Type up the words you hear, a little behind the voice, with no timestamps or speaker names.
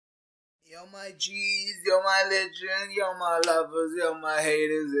Yo my G's, yo my legend, yo my lovers, yo my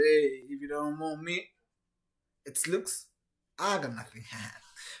haters, hey, if you don't want me, it's looks, I got nothing.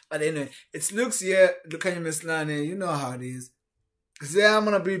 But anyway, it's looks, yeah, look at you, Miss Lani, you know how it is. Today I'm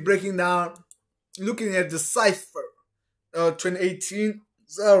gonna be breaking down, looking at the Cypher, 2018,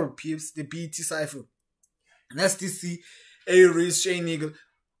 Zero Peeps, the BT Cypher. And STC, A-Reece, Shane Eagle.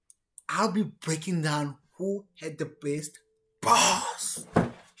 I'll be breaking down who had the best bars.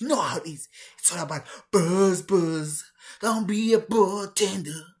 You know how it is. It's all about buzz, buzz. Don't be a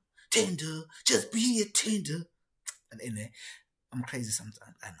bartender, tender. Just be a tender. And anyway, I'm crazy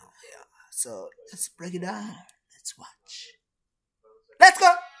sometimes. I know. Yeah. So let's break it down. Let's watch. Let's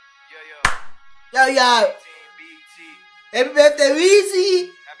go. Yo, yo. Happy birthday, Weezy.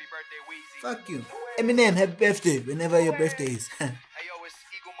 Happy birthday, Weezy. Fuck you. Eminem, happy birthday. Whenever your birthday is. Hey, yo, it's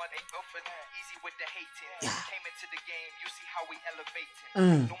Eagle Money. Easy with the hating. Yeah. Came into the game. You see how we elevating.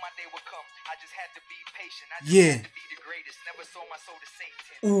 Knew my day would come. I just had to be patient. I just had to be the greatest. Never sold my soul to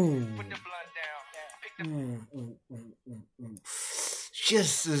Satan. Put the blunt down. Pick the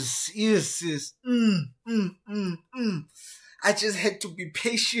Jesus, yes. I just had to be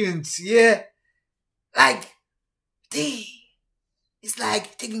patient, yeah. Like, it's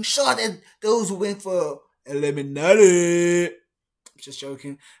like taking shot at those who went for eliminati. Just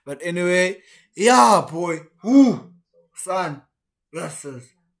joking. But anyway, yeah, boy. Who? Son.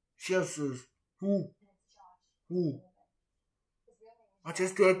 Yeses. Yeses. Who? I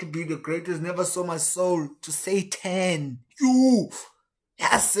just had to be the greatest. Never sold my soul to Satan. You.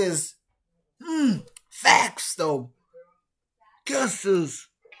 Yeses. Facts, though. Yeses.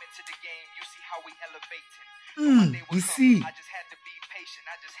 You see. I just had to be patient.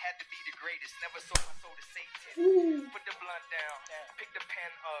 I just had to be the greatest. Never sold my soul to Satan. Put the blunt down. Pick the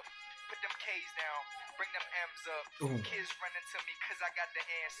pen up. Put them K's down. Bring them M's up. Kids running to me because I got the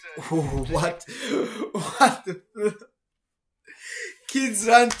answer. What the kids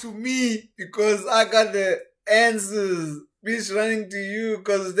run to me because I got the answers. Bitch running to you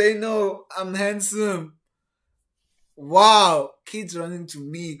because they know I'm handsome. Wow. Kids running to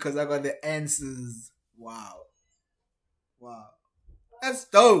me because I got the answers. Wow. That's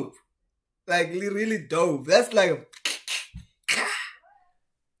dope. Like, really dope. That's like a...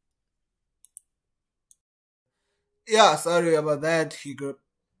 Yeah, sorry about that. I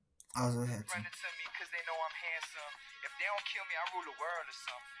was ahead. Running to me because they know I'm handsome. If they don't kill me, I rule the world or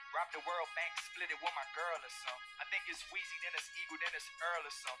something. Rob the world bank, split it with my girl or something. I think it's Weezy, then it's Eagle, then it's Earl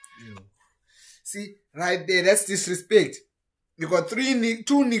or something. See, right there, that's disrespect. You got two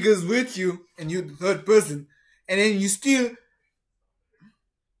niggas with you, and you're the third person, and then you still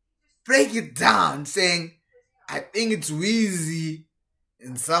break it down, saying, I think it's Weezy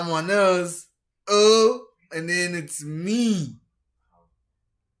and someone else. Oh, and then it's me.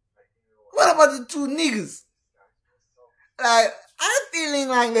 What about the two niggas? Like, I'm feeling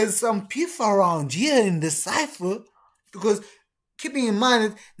like there's some beef around here in the Cypher, because keeping in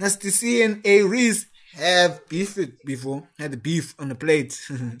mind that STC and A-Reece have beefed before, had the beef on the plate.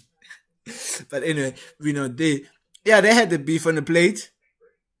 But anyway, we know they had the beef on the plate.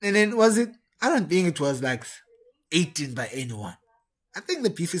 And then I don't think it was like 18 by anyone. I think the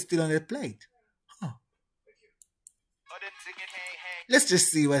beef is still on the plate. Huh. Let's just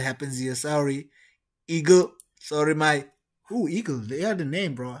see what happens here. Sorry, Eagle. Sorry, who Eagle? They are the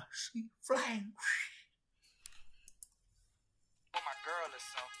name, bro. See, flying. My girl or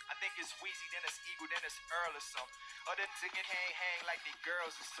something. I think it's Weezy, then it's Eagle, then it's Earl or something. Other ticket hang like they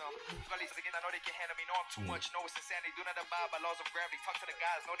girls or something. Again, I know they can handle me. Know I'm too much. Know it's insanity. Do not abide by laws of gravity. Talk to the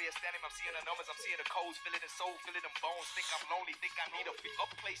guys. Know they're standing. I'm seeing the numbers. I'm seeing the codes. Feel it in soul. Feel it in bones. Think I'm lonely. Think I need a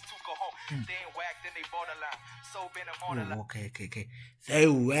place to go home. They ain't whack. Then they borderline. So been a borderline. Okay. They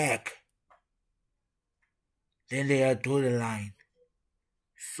whack. Then they are borderline.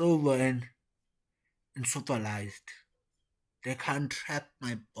 Sober and supervised. They can't trap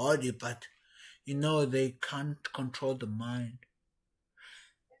my body, but you know they can't control the mind.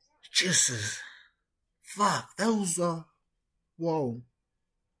 Jesus. Fuck, that was whoa.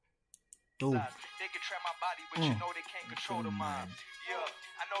 Dope. They can trap my body, but you know they can't control the mind. Yeah,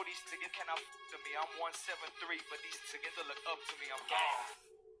 I know these niggas cannot to me. I'm 173, but these niggas look up to me. I'm gone.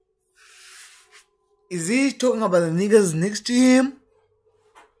 Is he talking about the niggas next to him?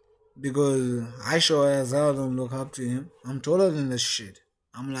 Because I sure as hell don't look up to him. I'm taller than this shit.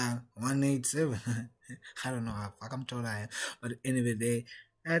 I'm like 187. I don't know how fuck I'm taller I am. But anyway,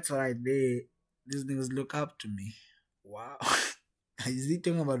 that's right there. These niggas look up to me. Wow. Is he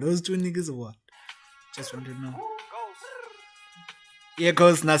talking about those two niggas or what? Just want to know. Here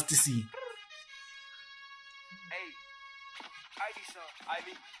goes Nasty C. Hey, Ivy, son.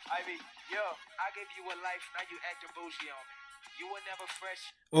 Ivy. I mean, yo, I gave you a life, now you acting bougie on me. You were never fresh.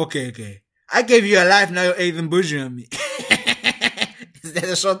 Okay. I gave you a life, now you're even bougie on me. Is that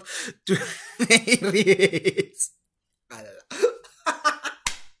a shot to A-Reece? I don't know.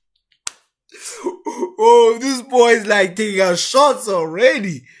 Oh, this boy is like taking out shots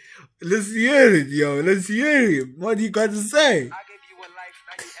already. Let's hear it, yo. Let's hear him. What do you got to say? I gave you a life,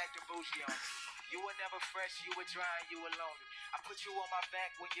 now you acting bougie on me. You were never fresh, you were dry, and you were lonely. I put you on my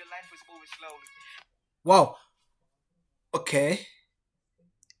back when your life was moving slowly. Wow. Okay.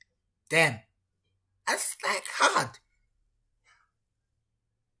 Damn. That's like hard.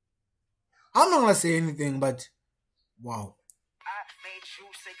 I'm not gonna say anything, but wow. I made you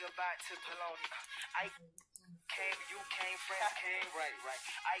say goodbye to Poloni. I came, you came, friends came, right.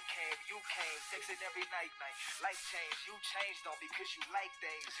 I came, you came, sexing every night. Life changed, you changed on because you like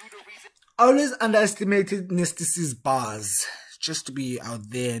things. You the reason. I always underestimated Nestice's bars. Just to be out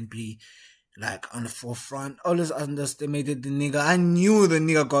there and be like on the forefront. Always underestimated the nigga. I knew the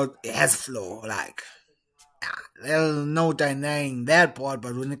nigga has flow. Like, there's no denying that part,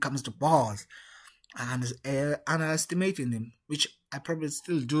 but when it comes to bars, I'm underestimating him, which I probably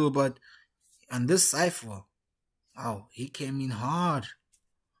still do, but on this Cypher, wow, he came in hard.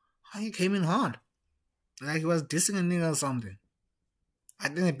 He came in hard. Like he was dissing a nigga or something. I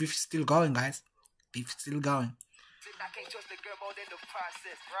think the beef is still going, guys. Beef is still going. I can't trust the girl more than the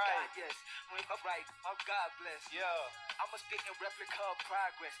process. Right. God, yes. Right. Oh, God bless. Yeah. I'm a speaking replica of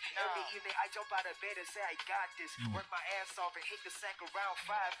progress. Every evening I jump out of bed and say I got this. Work my ass off and hit the sack around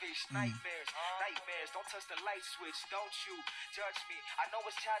 5-ish. Nightmares. Nightmares. Don't touch the light switch. Don't you judge me. I know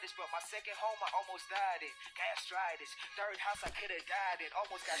it's childish, but my second home I almost died in. Gastritis. Third house I could have died in.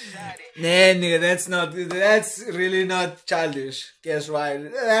 Almost got shot in. Nah, nigga, that's really not childish. Guess right.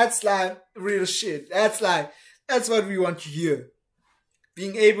 That's like real shit. That's what we want to hear.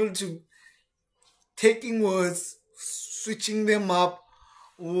 Being able to taking words, switching them up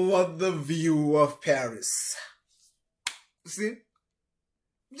with the view of Paris. See?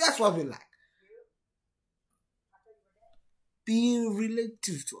 That's what we like. Be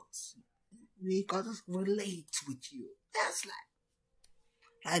relative to us. We gotta relate with you. That's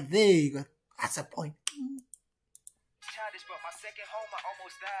like there you go. That's a point. Childish, but my second home I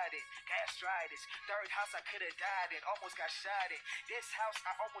almost died in. Gastritis. Third house I could have died in. Almost got shot in. This house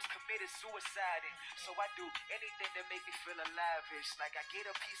I almost committed suicide in. So I do anything to make me feel alive-ish. Like I get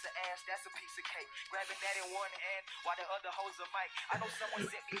a piece of ass, that's a piece of cake. Grabbing that in one hand while the other holds a mic. I know someone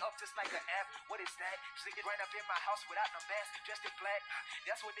set me up just like an app. What is that? Singing right up in my house without no mask, dressed in black.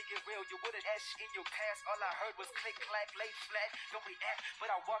 That's when it get real. You wouldn't ash in your pants. All I heard was click, clack, lay flat. Don't react, but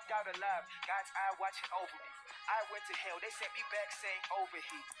I walked out alive. God's eye watching over me. I went to hell. They sent me back saying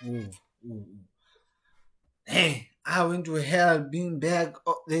overheat. Hey, I went to hell, being back.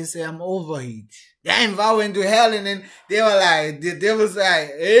 Oh, they say I'm overheat. Damn, if I went to hell and then they were like, the devil's like,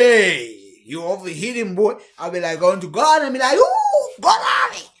 hey, you overheating, boy. I'll be like going to God and be like, ooh, God,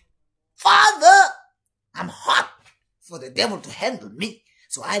 army, Father, I'm hot for the devil to handle me.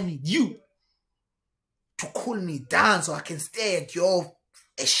 So I need you to cool me down so I can stay at your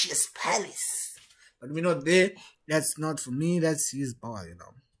Ashes palace. But we're not there. That's not for me. That's his power, you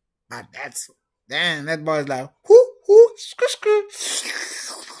know. But that's, damn, that boy is like, whoo, skr. I'm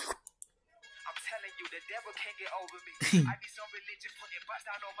telling you, the devil can't get over me. I be so religious, putting bust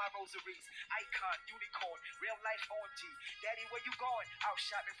down on my rosaries. Icon, unicorn, real life OMG. Daddy, where you going? Out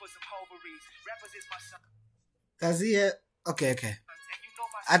shopping for some ovaries. Rappers is my son. Does he? Okay.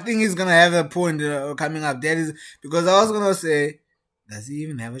 I think he's gonna have a point coming up. That is because I was gonna say, does he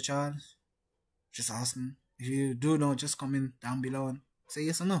even have a child? Just ask him. If you do know, just comment down below and say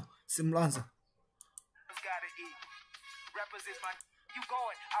yes or no. Simple answer. Gotta eat. Rappers is my. You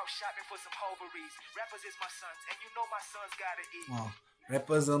going out shopping for some ovaries. Rappers is my sons, and you know my sons gotta eat. Wow.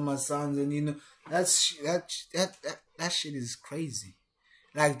 Rappers are my sons, and you know that shit is crazy.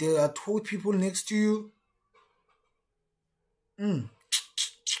 Like there are two people next to you. Damn.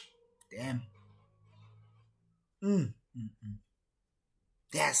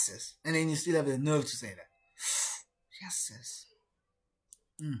 Yes, sis. And then you still have the nerve to say that. Yes, sis.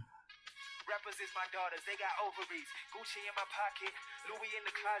 Rappers is my daughters, they got ovaries. Gucci in my pocket, Louis in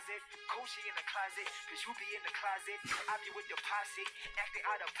the closet, Gucci in the closet, cause you be in the closet. I be with the posse, acting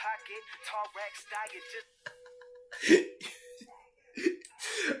out of pocket, tall rack style, just.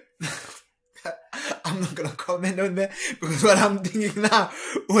 I'm not gonna comment on that because what I'm thinking now,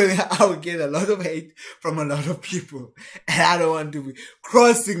 I will get a lot of hate from a lot of people, and I don't want to be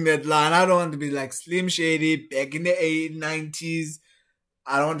crossing that line. I don't want to be like Slim Shady back in the 80s, 90s.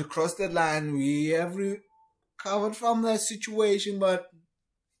 I don't want to cross that line. We have recovered from that situation, but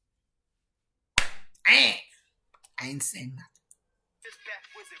I ain't saying nothing. This back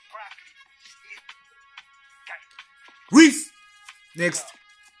was it broccoli. Reese! Next.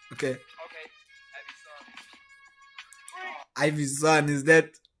 Okay. Okay. Ivy's son, is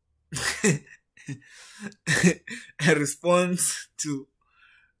that a response to?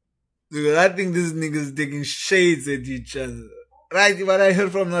 Because I think this nigga's taking shades at each other. Right? What I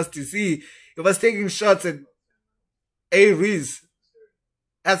heard from Nasty C, he was taking shots at A-Reece.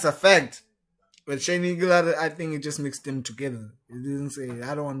 That's a fact. But Shane Eagle, I think it just mixed them together. It didn't say,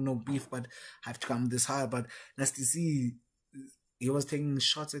 I don't want no beef, but I have to come this hard. But Nasty C, he was taking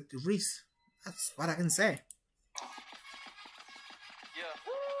shots at Reece. That's what I can say. Yeah,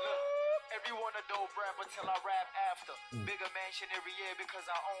 look, everyone a dope rapper till I rap after. Bigger mansion every year because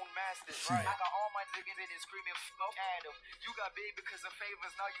I own masters. Right. I got all my niggas in it screaming fuck Adam. You got big because of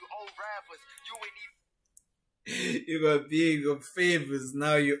favors, now you old rappers. You ain't even. You got big of favors,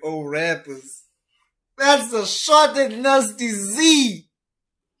 now you owe rappers. That's a shot at Nasty Z.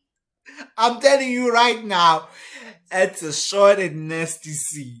 I'm telling you right now, that's a shot at Nasty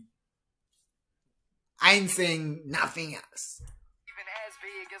Z. I ain't saying nothing else. Even as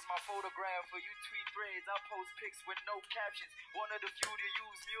big as my photograph for you tweet threads, I post pics with no captions. One of the few to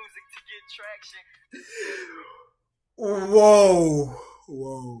use music to get traction. Whoa.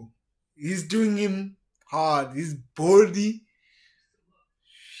 Whoa. He's doing him hard. His body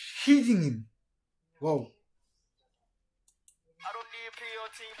hitting him. Whoa. I don't need a PL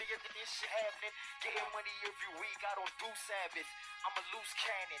team to get this shit happening. Getting money every week, I don't do Sabbath. I'm a loose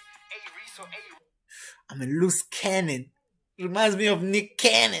cannon. A-Reece or A-Reece. I'm a loose cannon. It reminds me of Nick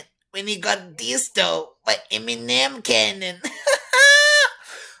Cannon when he got disto by Eminem Cannon.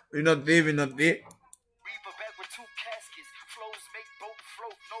 We're not there, we're not there. Reaper back with 2 caskets. Flows make boat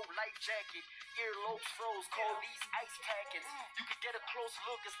float, no life jacket. Earlobes froze, call these ice packets. You can get a close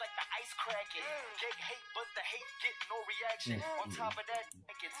look, it's like the ice cracking. Get hate, but the hate get no reaction. On top of that,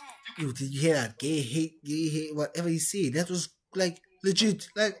 Yo, did you hear that? Gay hate, whatever he said. That was like legit,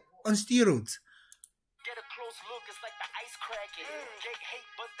 like on steroids. get a close look, it's like the ice cracking. Get hate,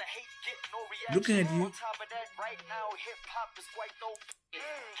 but the hate get no reaction. Looking at you. On top of that, right now, hip hop is quite dope. Get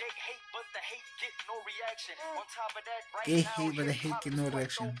hate, but the hate get no reaction. On top of that, right Gay now, hate, but the hate hip-hop get is no quite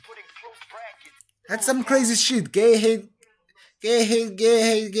reaction. dope, put in close brackets. That's some crazy shit. Gay hate,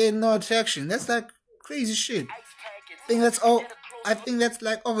 get no attraction. That's like crazy shit. Ice packets. I think that's all. Get a close I think that's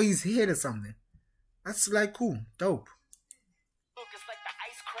like over his head or something. That's like cool, dope. look, it's like the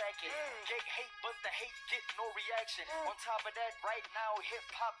ice cracking. Get hate, but the hate get no reaction. On top of that, right now, hip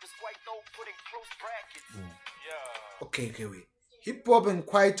hop is quite dope, put in close brackets. Yeah. Okay, wait. Hip hop and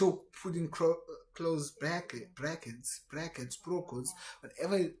Kwaito put in close brackets, brocos,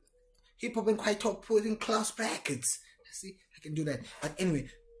 whatever. Hip hop and Kwaito put in close brackets. See, I can do that. But anyway,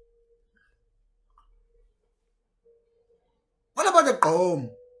 what about the Gqom?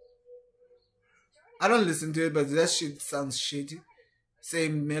 I don't listen to it, but that shit sounds shitty.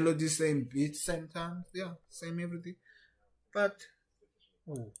 Same melody, same beat, same time. Yeah, same everything. But,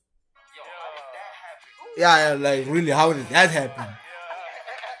 oh. Yo, how did that happen? Yeah, like really, how did that happen?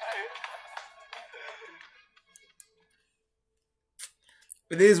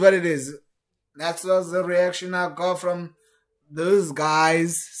 It is what it is. That's the reaction I got from those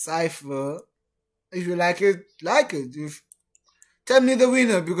guys, Cypher. If you like it, like it. Tell me the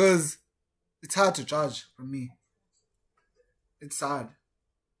winner, because it's hard to judge from me. It's hard.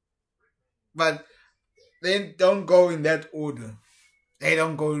 But they don't go in that order. They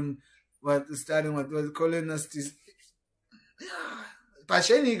don't go in starting with what calling us this. But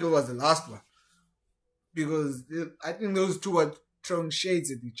Shane Eagle was the last one. Because I think those two are throwing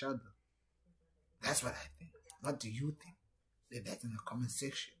shades at each other. That's what I think. What do you think? Leave that in the comment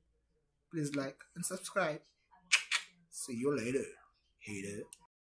section. Please like and subscribe. See you later, hater.